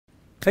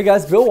Hey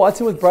guys, Bill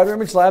Watson with Brighter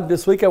Image Lab.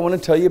 This week I want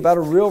to tell you about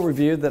a real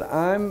review that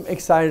I'm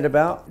excited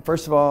about.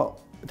 First of all,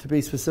 to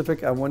be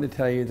specific, I want to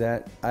tell you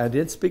that I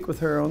did speak with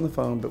her on the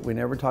phone, but we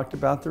never talked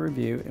about the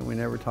review and we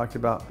never talked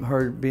about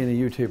her being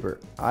a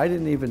YouTuber. I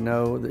didn't even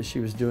know that she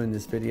was doing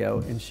this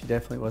video, and she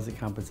definitely wasn't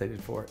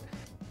compensated for it.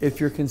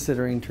 If you're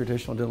considering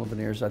traditional dental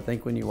veneers, I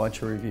think when you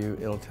watch a review,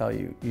 it'll tell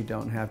you you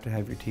don't have to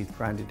have your teeth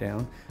grinded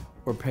down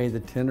or pay the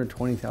 $10,000 or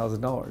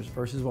 $20,000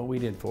 versus what we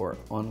did for her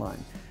online.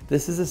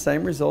 This is the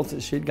same results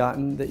that she'd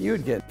gotten that you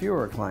would get if you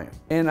were a client.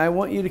 And I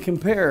want you to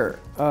compare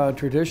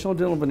traditional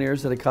dental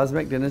veneers at a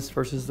cosmetic dentist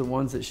versus the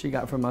ones that she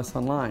got from us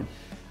online.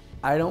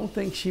 I don't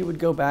think she would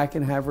go back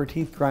and have her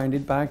teeth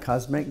grinded by a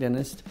cosmetic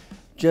dentist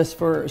just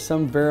for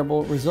some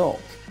variable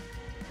result.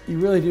 You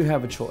really do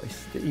have a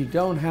choice, that you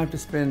don't have to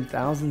spend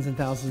thousands and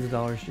thousands of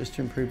dollars just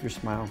to improve your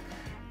smile.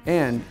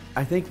 And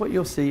I think what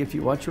you'll see if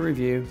you watch a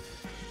review,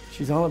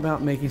 she's all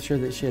about making sure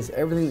that she has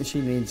everything that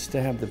she needs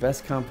to have the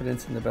best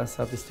confidence and the best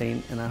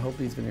self-esteem, and I hope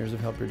these veneers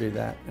have helped her do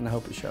that, and I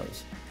hope it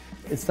shows.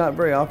 It's not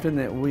very often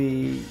that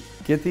we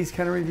get these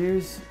kind of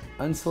reviews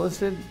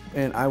unsolicited,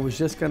 and I was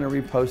just going to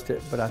repost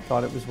it, but I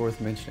thought it was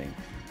worth mentioning.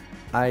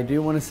 I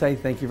do want to say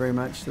thank you very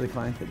much to the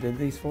client that did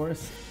these for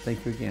us.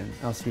 Thank you again.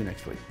 I'll see you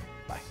next week.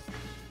 Bye.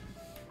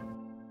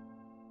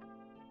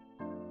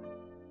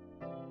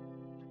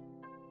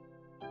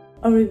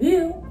 A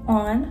review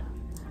on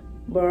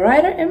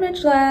Brighter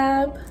Image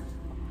Lab.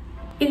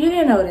 If you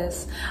didn't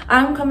notice,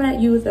 I'm coming at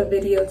you with a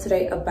video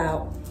today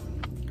about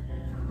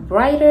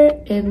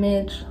Brighter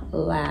Image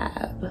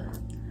Lab.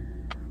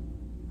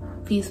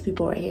 These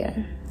people right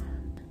here.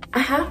 I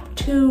have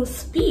to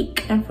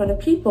speak in front of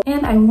people,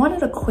 and I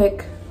wanted a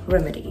quick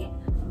remedy.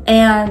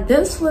 And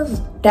this was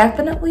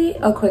definitely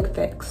a quick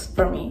fix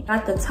for me.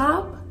 At the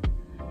top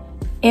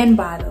and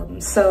bottom.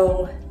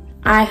 So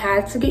I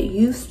had to get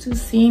used to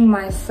seeing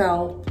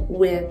myself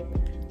with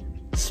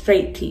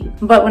straight teeth.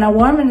 But when I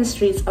wore them in the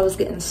streets, I was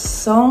getting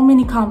so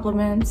many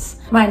compliments.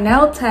 My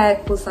nail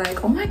tech was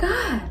like, oh my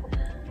God,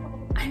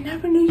 I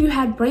never knew you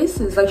had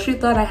braces. Like, she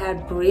thought I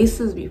had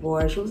braces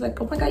before. She was like,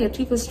 oh my God, your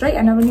teeth are straight.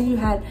 I never knew you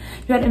had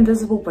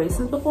invisible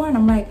braces before. And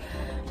I'm like,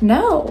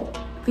 no,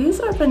 these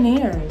are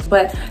veneers,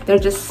 but they're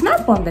just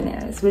snap-on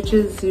veneers, which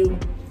is you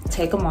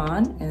take them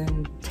on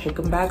and take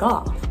them back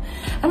off.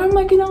 And I'm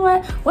like, you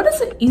know what is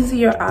an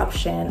easier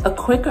option, a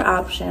quicker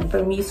option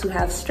for me to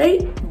have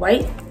straight,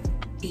 white,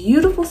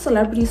 beautiful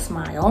celebrity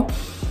smile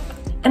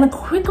in a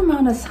quick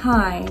amount of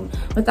time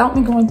without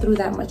me going through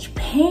that much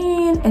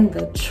pain and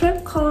the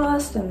trip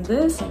cost and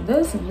this and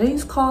this and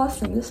these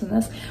costs and this and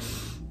this.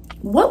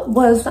 What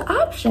was the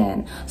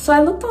option? So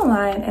I looked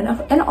online,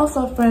 and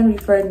also a friend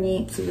referred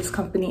me to this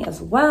company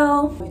as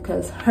well,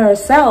 because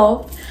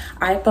herself,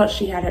 I thought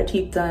she had her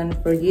teeth done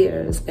for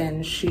years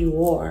and she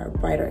wore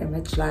Brighter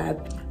Image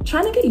Lab.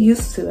 Trying to get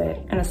used to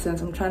it, in a sense.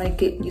 I'm trying to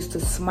get used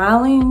to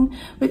smiling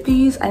with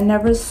these. I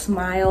never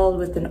smiled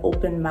with an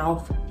open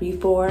mouth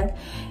before,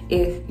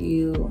 if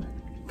you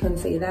can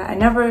say that. I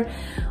never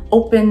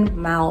open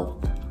mouth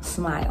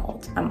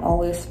smiled. I'm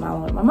always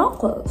smiling with my mouth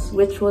closed,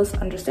 which was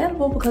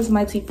understandable because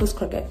my teeth was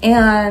crooked.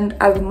 And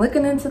I've been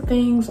looking into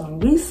things on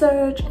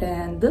research,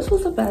 and this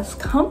was the best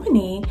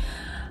company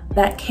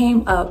that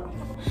came up.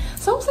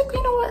 So I was like,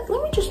 you know what,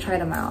 let me just try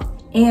them out.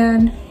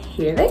 And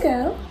here they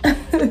go.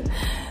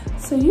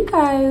 So you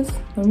guys,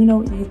 let me know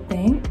what you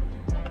think.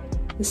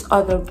 These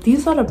are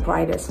the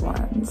brightest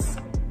ones.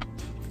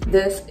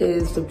 This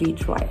is the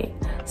beach white.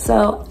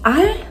 So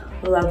I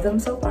love them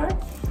so far.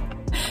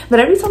 But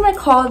every time I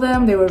called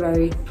them, they were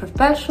very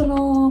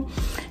professional.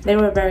 They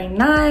were very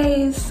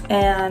nice.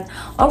 And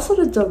also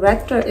the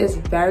director is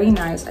very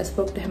nice. I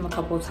spoke to him a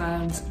couple of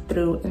times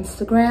through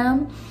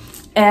Instagram,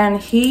 and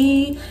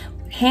he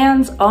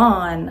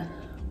hands-on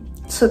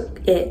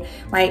took it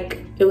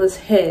like it was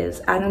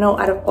his. I don't know,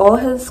 out of all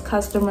his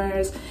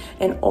customers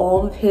and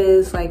all of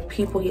his like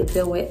people he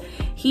deal with,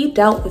 he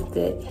dealt with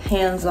it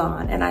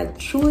hands-on, and I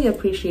truly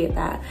appreciate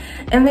that.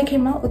 And they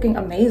came out looking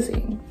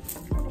amazing.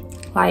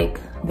 Like,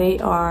 they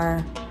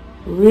are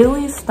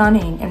really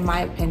stunning in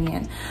my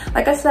opinion.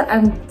 Like I said,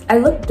 I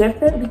look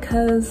different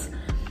because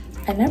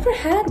I never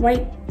had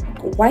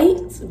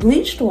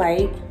bleached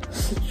white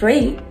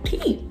straight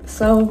teeth.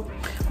 So,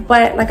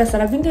 but like I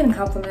said, I've been getting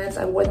compliments.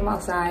 I wore them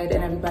outside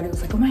and everybody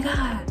was like, oh my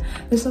God,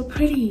 they're so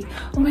pretty.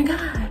 Oh my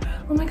God,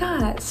 oh my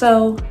God.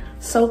 So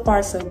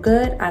far so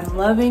good. I'm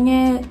loving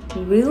it.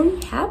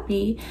 Really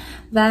happy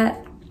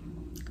that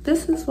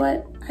this is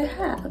what I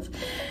have.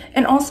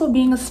 And also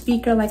being a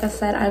speaker, like I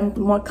said, I'm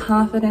more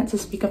confident to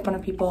speak in front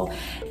of people.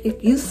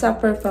 If you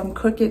suffer from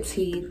crooked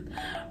teeth,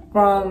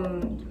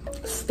 from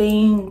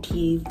stained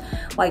teeth,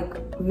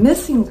 like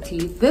missing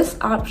teeth, this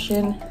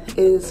option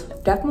is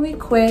definitely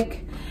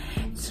quick.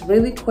 It's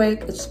really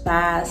quick, it's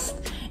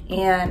fast,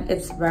 and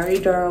it's very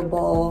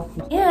durable,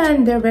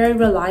 and they're very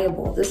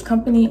reliable. This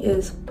company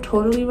is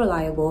totally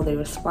reliable. They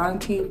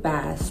respond to you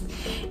fast,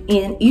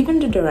 and even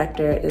the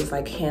director is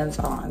like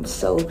hands-on.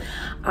 So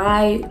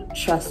I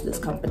trust this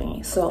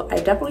company. So I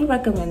definitely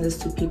recommend this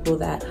to people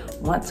that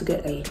want to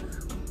get a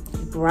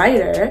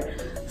brighter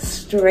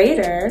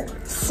straighter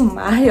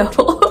smile.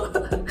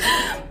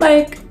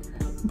 Like,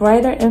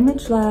 Brighter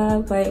Image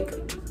Lab, like,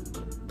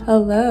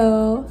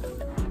 hello.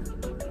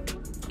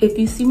 If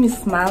you see me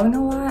smiling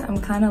a lot, I'm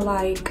kind of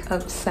like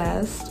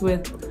obsessed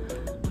with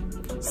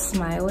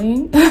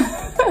smiling.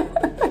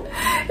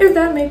 If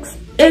that makes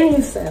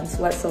any sense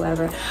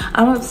whatsoever.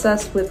 I'm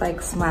obsessed with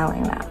like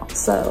smiling now.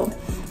 So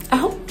I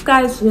hope you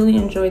guys really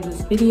enjoyed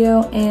this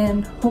video,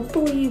 and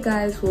hopefully you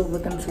guys will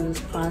look into this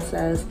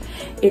process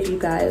if you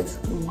guys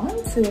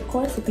want to. Of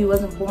course, if you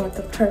wasn't born with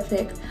the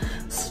perfect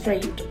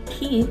straight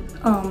teeth,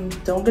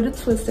 don't get it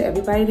twisted.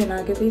 Everybody did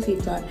not get their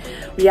teeth done.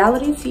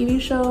 Reality TV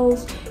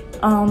shows,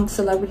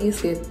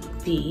 celebrities get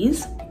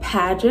these,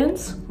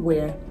 pageants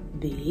wear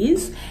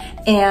these,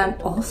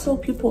 and also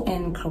people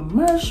in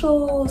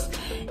commercials.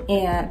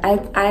 And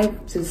I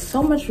did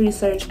so much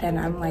research, and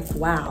I'm like,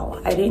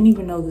 wow, I didn't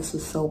even know this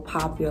was so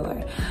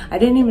popular. I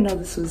didn't even know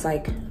this was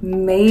like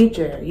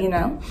major, you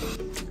know?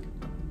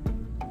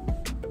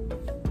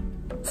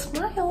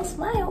 Smile,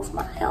 smile,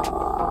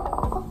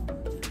 smile.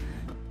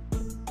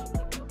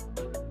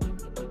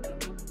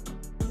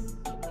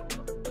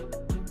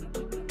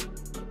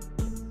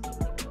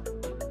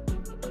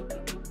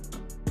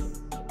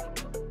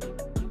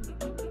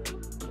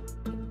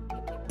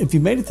 If you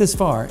made it this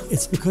far,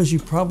 it's because you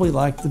probably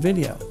liked the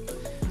video.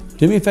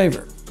 Do me a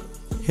favor,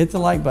 hit the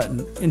like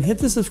button and hit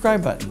the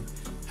subscribe button.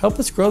 Help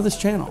us grow this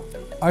channel.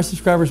 Our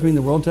subscribers mean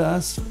the world to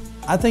us.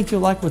 I think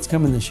you'll like what's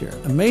coming this year.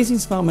 Amazing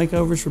smile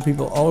makeovers for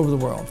people all over the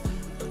world.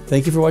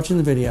 Thank you for watching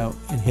the video,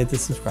 and hit the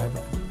subscribe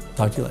button.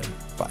 Talk to you later.